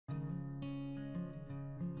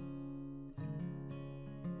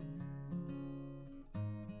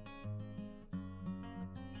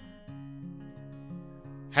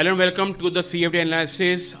Hello and welcome to the CFD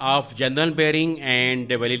analysis of general bearing and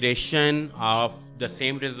the validation of the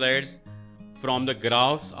same results from the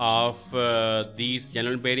graphs of these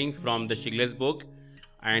general bearings from the Shigley's book,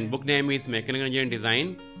 and book name is Mechanical Engineering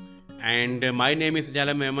Design, and my name is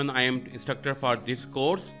Jala Mehman. I am instructor for this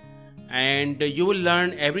course, and you will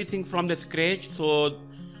learn everything from the scratch. So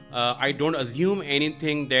I don't assume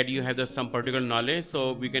anything that you have some particular knowledge,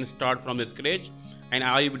 so we can start from the scratch, and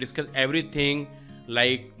I will discuss everything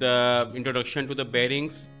like the introduction to the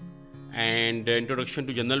bearings and introduction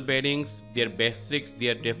to general bearings, their basics,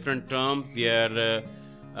 their different terms, their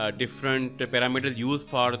different parameters used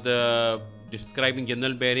for the describing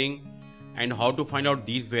general bearing, and how to find out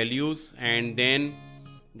these values, and then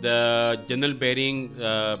the general bearing,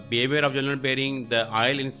 behavior of general bearing, the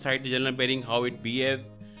oil inside the general bearing, how it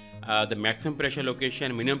behaves, the maximum pressure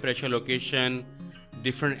location, minimum pressure location,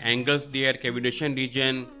 different angles there, cavitation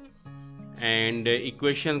region, and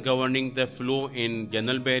equations governing the flow in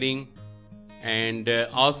general bearing, and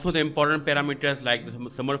also the important parameters like the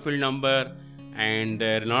Sommerfeld number and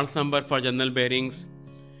Reynolds number for general bearings.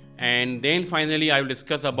 And then finally I will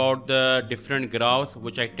discuss about the different graphs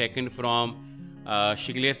which I taken from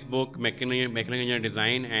Shigley's book Mechanical Engineering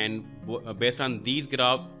Design, and based on these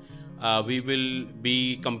graphs we will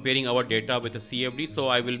be comparing our data with the CFD. So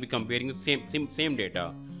I will be comparing the same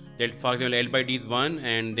data, that for example L by D is 1,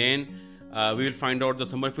 and then we will find out the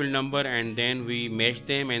Sommerfeld number, and then we mesh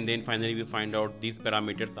them, and then finally we find out these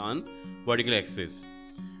parameters on vertical axis.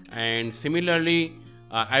 And similarly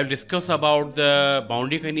I will discuss about the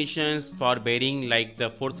boundary conditions for bearing like the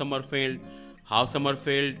full Sommerfeld, half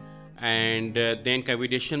Sommerfeld, and then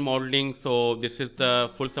cavitation modeling. So this is the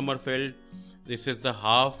full Sommerfeld, this is the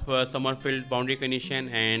half Sommerfeld boundary condition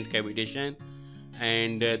and cavitation,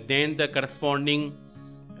 and then the corresponding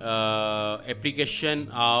application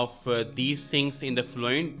of these things in the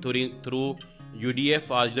fluent through UDF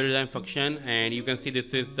or user design function. And you can see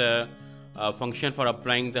this is the function for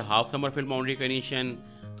applying the half Sommerfeld boundary condition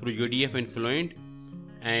through UDF in fluent,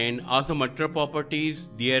 and also material properties,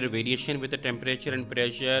 their variation with the temperature and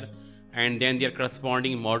pressure, and then their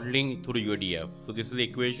corresponding modeling through UDF. So this is the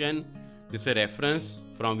equation, this is a reference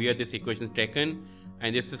from where this equation is taken,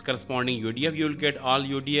 and this is corresponding UDF. You will get all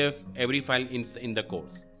UDF every file in the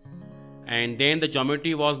course. And then the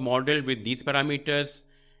geometry was modeled with these parameters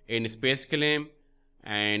in space claim,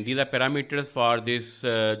 and these are parameters for this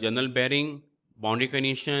general bearing, boundary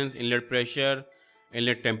conditions, inlet pressure,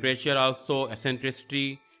 inlet temperature, also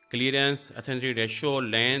eccentricity, clearance, eccentricity ratio,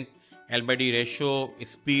 length, L by D ratio,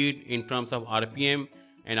 speed in terms of RPM,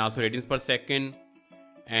 and also radians per second.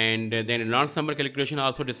 And then Reynolds number calculation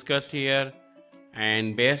also discussed here,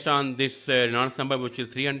 and based on this Reynolds number, which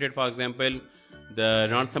is 300 for example, the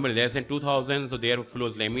Reynolds number is less than 2000, so their flow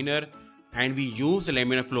is laminar, and we use the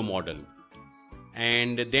laminar flow model.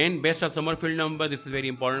 And then based on Sommerfeld number, this is very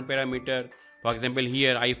important parameter. For example,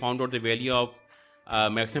 here I found out the value of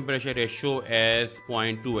maximum pressure ratio as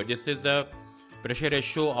 0.2. This is the pressure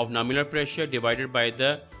ratio of nominal pressure divided by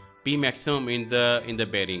the P maximum in the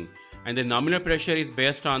bearing, and the nominal pressure is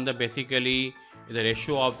based on the basically the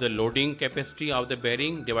ratio of the loading capacity of the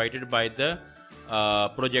bearing divided by the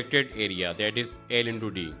projected area, that is L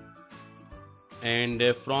into D. And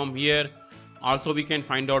from here also we can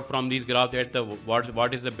find out from these graphs that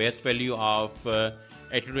what is the best value of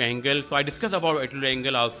attitude angle. So I discussed about attitude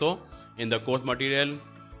angle also in the course material,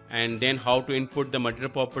 and then how to input the material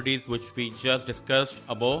properties which we just discussed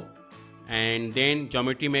above, and then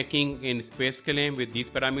geometry making in space claim with these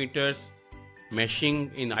parameters,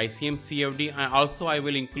 meshing in ICM CFD, and also I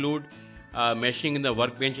will include meshing in the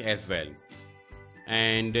workbench as well,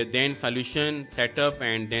 and then solution setup,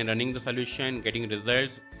 and then running the solution, getting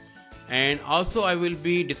results. And also I will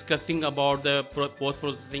be discussing about the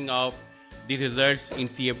post-processing of the results in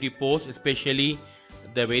CFD post, especially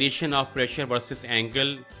the variation of pressure versus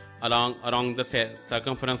angle along the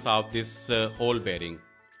circumference of this whole bearing.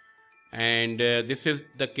 And this is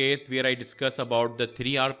the case where I discuss about the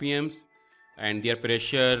 3 RPMs and their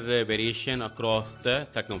pressure variation across the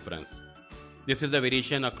circumference. This is the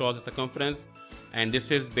variation across the circumference, and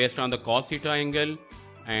this is based on the cos theta angle,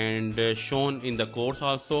 and shown in the course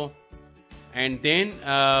also. And then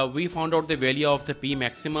we found out the value of the P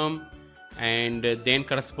maximum, and then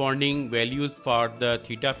corresponding values for the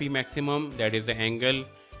theta P maximum, that is the angle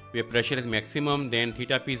where pressure is maximum, then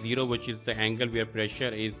theta P 0, which is the angle where pressure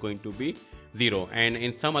is going to be 0. And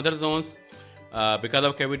in some other zones, because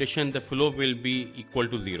of cavitation, the flow will be equal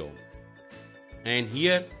to 0. And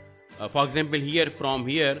here for example, here from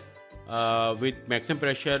here with maximum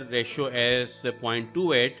pressure ratio as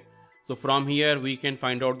 0.28, So from here we can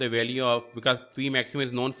find out the value of, because P maximum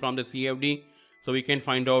is known from the CFD, so we can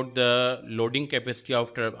find out the loading capacity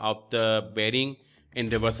of the bearing in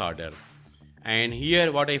reverse order. And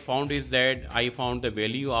here what I found is that I found the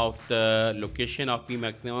value of the location of P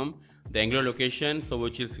maximum, the angular location, so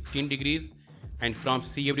which is 16 degrees, and from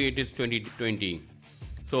CFD it is 20.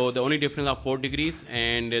 So the only difference of 4 degrees,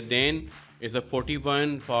 and then is the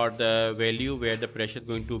 41 for the value where the pressure is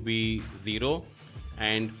going to be 0,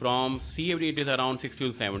 and from CFD it is around 60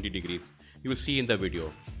 to 70 degrees. You will see in the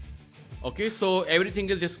video. Okay, so everything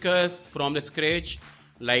is discussed from the scratch,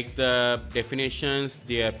 like the definitions,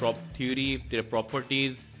 their theory, their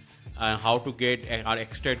properties, how to get or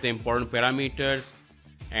extract the important parameters,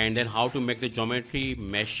 and then how to make the geometry,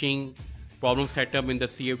 meshing, problem setup in the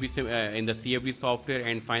CFD software,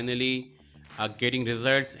 and finally getting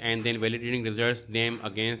results and then validating results them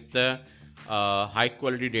against the high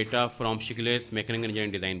quality data from Shigley's Mechanical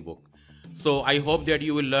Engineering Design book. So I hope that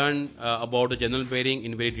you will learn about the general bearing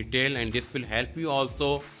in very detail, and this will help you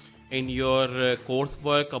also in your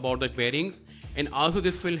coursework about the bearings, and also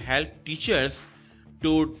this will help teachers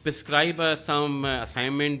to prescribe some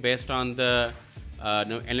assignment based on the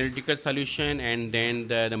analytical solution and then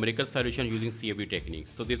the numerical solution using CFD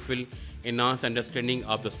techniques. So this will enhance understanding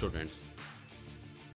of the students.